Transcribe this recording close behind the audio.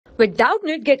With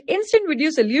Doubtnut, get instant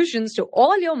video solutions to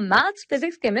all your maths,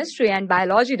 physics, chemistry, and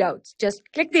biology doubts. Just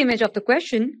click the image of the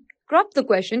question, crop the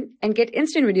question, and get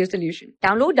instant video solution.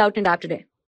 Download Doubtnut app today.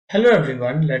 Hello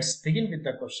everyone, let's begin with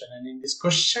the question. And in this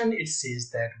question, it says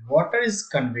that water is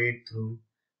conveyed through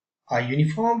a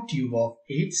uniform tube of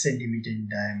 8 cm in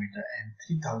diameter and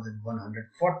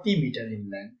 3140 meter in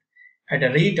length at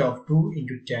a rate of 2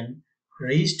 × 10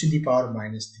 raised to the power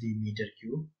minus 3 meter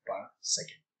cube per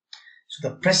second. So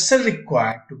the pressure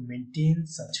required to maintain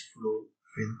such flow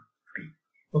will be.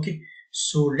 Okay,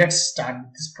 so let's start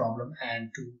with this problem,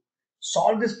 and to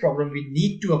solve this problem we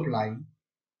need to apply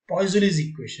Poisson's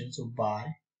equation. So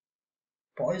by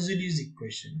Poisson's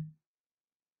equation,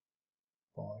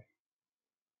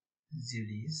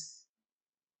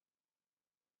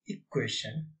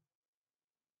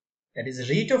 that is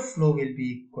rate of flow will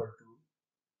be equal to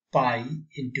pi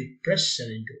into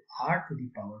pressure into R to the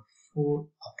power 4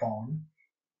 upon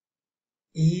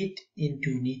 8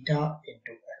 into neta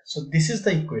into L. So this is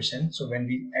the equation. So when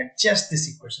we adjust this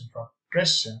equation for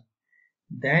pressure,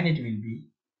 then it will be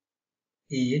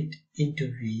 8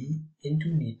 into V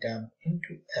into neta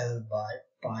into L by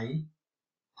pi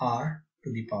R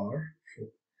to the power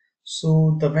 4.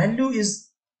 So the value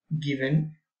is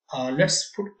given.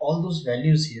 Let's put all those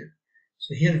values here.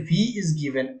 So here V is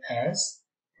given as,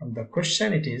 from the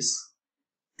question, it is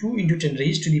 2 × 10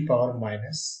 raised to the power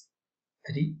minus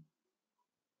 3,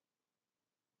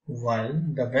 while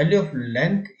the value of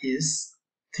length is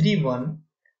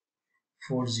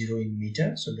 3140 in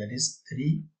meter. So that is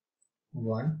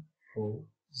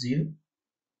 3140.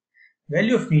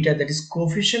 Value of neta, that is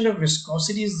coefficient of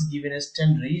viscosity, is given as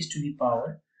 10 raised to the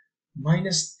power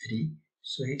minus 3.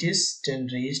 So it is 10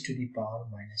 raised to the power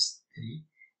minus 3.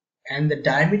 And the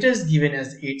diameter is given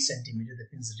as 8 cm.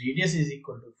 That means radius is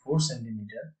equal to 4 cm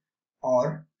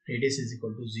or radius is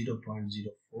equal to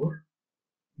 0.04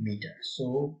 meter.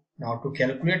 So now to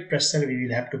calculate pressure, we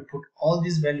will have to put all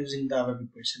these values in the above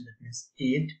equation. That means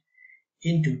 8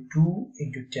 into 2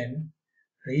 into 10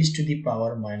 raised to the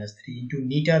power minus 3 into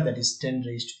neta, that is 10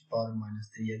 raised to the power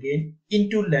minus 3 again,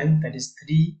 into length, that is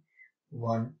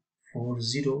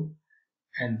 3140,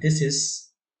 and this is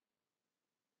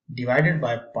divided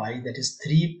by pi, that is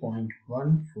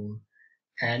 3.14,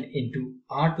 and into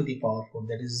R to the power 4,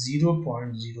 that is 0.04 to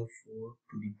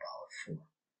the power 4.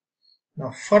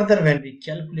 Now further, when we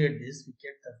calculate this, we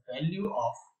get the value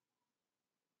of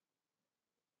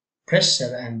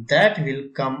pressure, and that will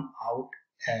come out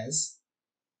as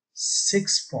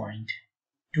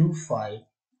 6.25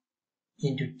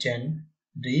 into 10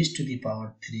 raised to the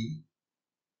power 3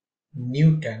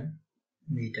 Newton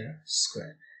meter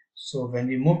square. So when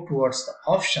we move towards the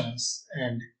options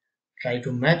and try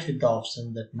to match with the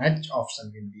option, that match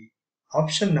option will be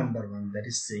option number 1, that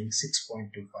is saying 6.25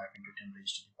 into 10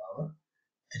 raised to the power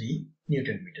 3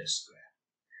 Newton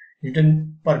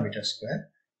per meter square.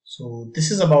 So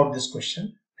this is about this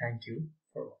question. Thank you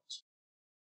for watching.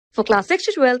 For class 6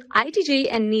 to 12, IIT JEE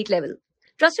and NEET level.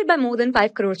 Trusted by more than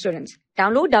 5 crore students.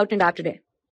 Download Doubtnut app today.